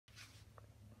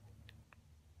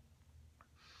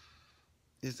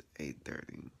It's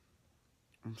 8:30.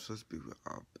 I'm supposed to be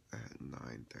up at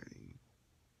 9:30.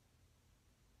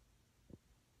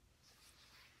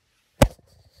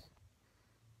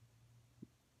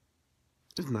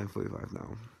 It's 9:45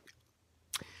 now.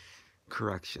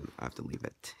 Correction, I have to leave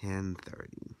at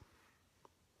 10:30.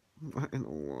 I don't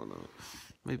wanna.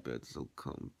 My bed's so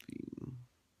comfy.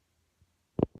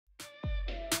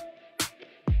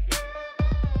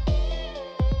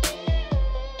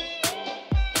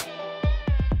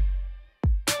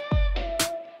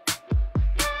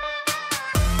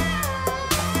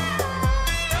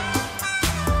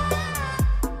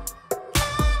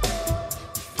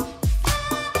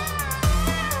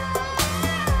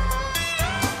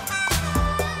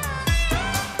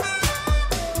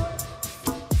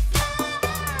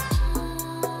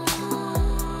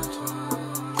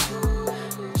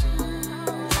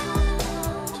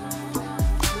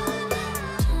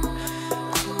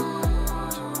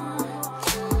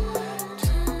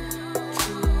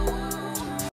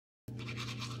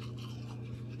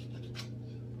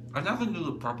 I never knew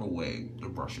the proper way to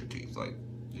brush your teeth. Like,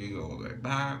 you go like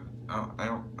that. I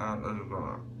don't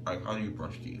know. Like, how do you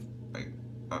brush teeth? Like,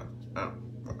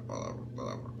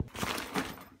 whatever.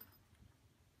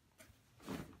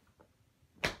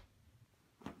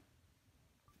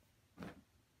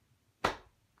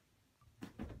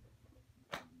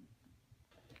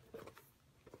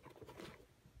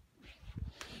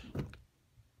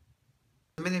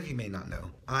 Many of you may not know,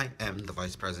 I am the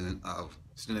Vice President of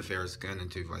Student Affairs, going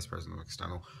into Vice President of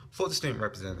External for the Student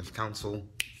Representative Council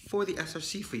for the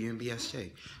SRC for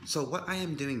UMBSJ. So what I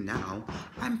am doing now,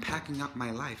 I'm packing up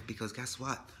my life because guess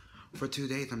what? For 2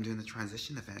 days, I'm doing the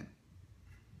transition event.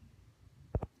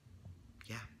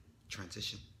 Yeah,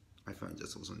 transition. My phone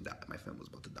just was gonna die. My phone was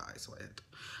about to die, so I had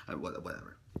to,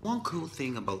 whatever. One cool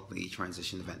thing about the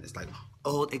transition event is like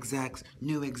old execs,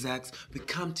 new execs, we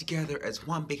come together as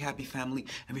one big happy family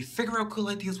and we figure out cool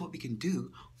ideas what we can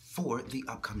do for the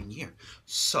upcoming year.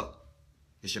 So,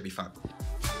 it should be fun.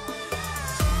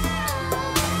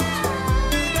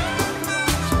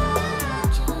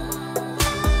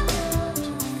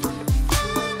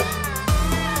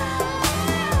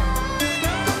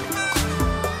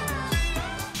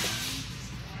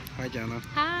 Hi, Jana.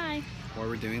 Hi. What are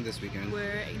we doing this weekend?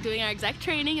 We're doing our exec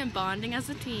training and bonding as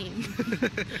a team.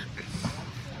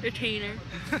 Retainer.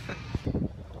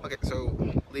 Okay,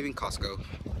 so leaving Costco.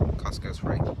 Costco's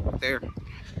right there.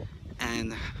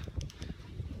 And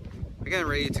we're getting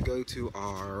ready to go to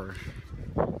our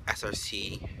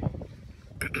SRC.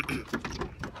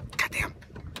 Goddamn.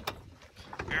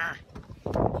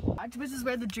 This is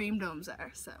where the dream domes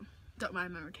are, so don't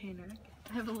mind my retainer.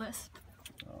 I have a lisp.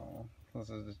 Oh, this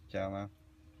is Jana.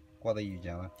 What are you,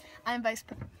 Jana? I'm vice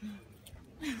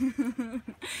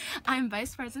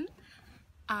president.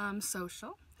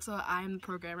 Social. So I'm the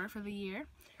programmer for the year,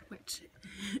 which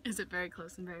is it very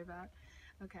close and very bad.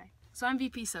 Okay. So I'm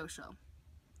VP social.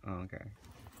 Oh, okay.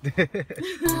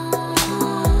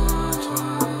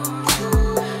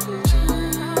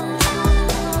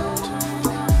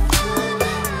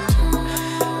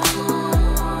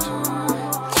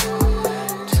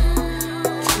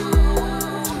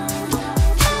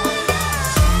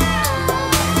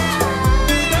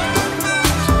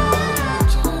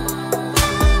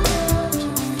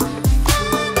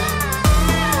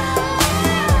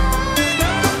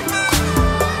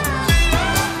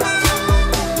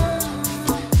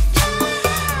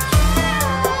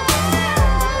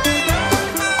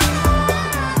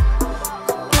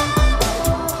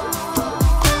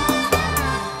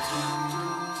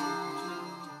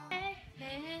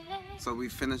 So we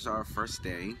finished our first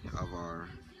day of our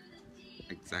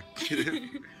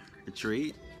executive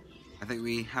retreat. I think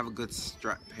we have a good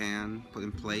strap plan put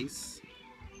in place.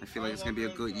 I feel like it's gonna be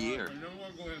a good year.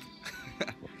 I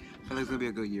feel like it's gonna be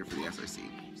a good year for the SRC.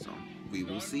 So we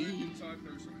will see.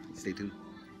 Stay tuned.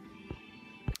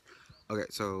 Okay,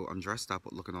 so I'm dressed up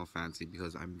looking all fancy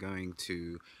because I'm going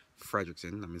to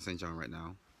Fredericton. I'm in St. John right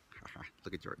now.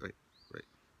 Look at Jordan. Wait.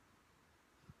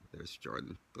 There's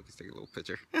Jordan. Look, he's taking a little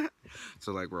picture.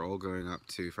 So like we're all going up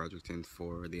to Fredericton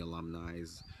for the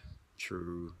alumni's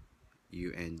True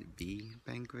UNB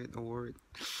Banquet Award.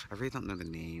 I really don't know the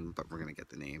name, but we're gonna get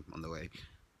the name on the way.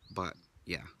 But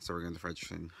yeah, so we're going to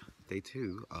Fredericton, day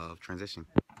 2 of transition.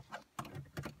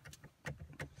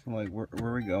 So like, where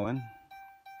are we going?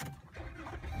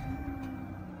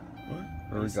 What?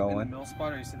 Where are we going? In the middle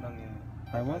spot or are you sitting on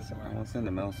the... I was in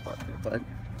the middle spot here, but...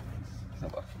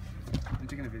 You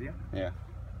taking a video? Yeah.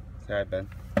 Say hi, Ben.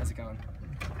 How's it going?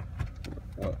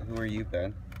 Who are you,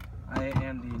 Ben? I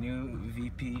am the new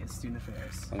VP of Student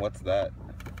Affairs. And what's that?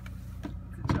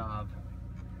 Good job.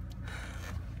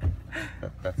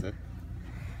 That's it.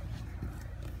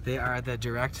 They are the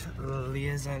direct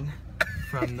liaison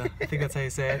from the. I think that's how you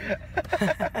say it.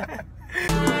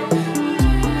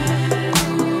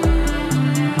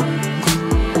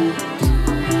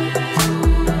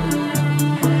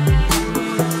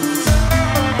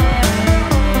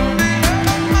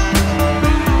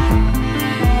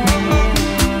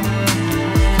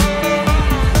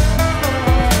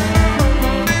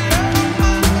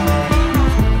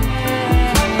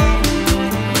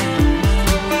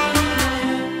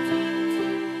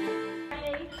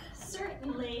 I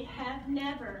certainly have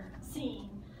never seen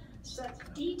such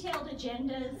detailed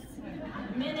agendas,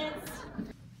 minutes.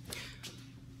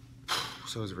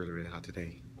 So it's really, really hot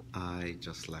today. I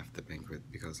just left the banquet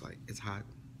because like it's hot.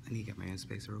 I need to get my own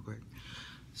space real quick.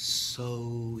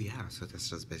 So yeah, so that's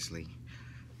just basically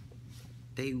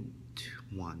day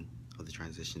 1 of the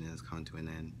transition is coming to an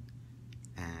end,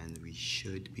 and we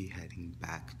should be heading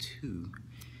back to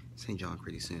St. John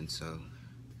pretty soon. So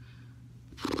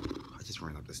I just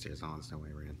ran up the stairs. There's no way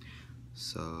we're in.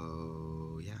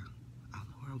 So yeah, I don't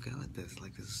know where I'm going with this.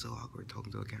 Like this is so awkward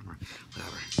talking to a camera.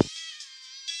 Whatever.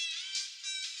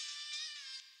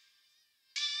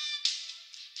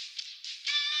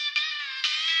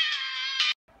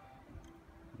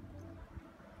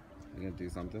 You gonna do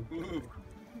something?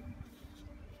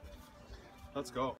 Let's go.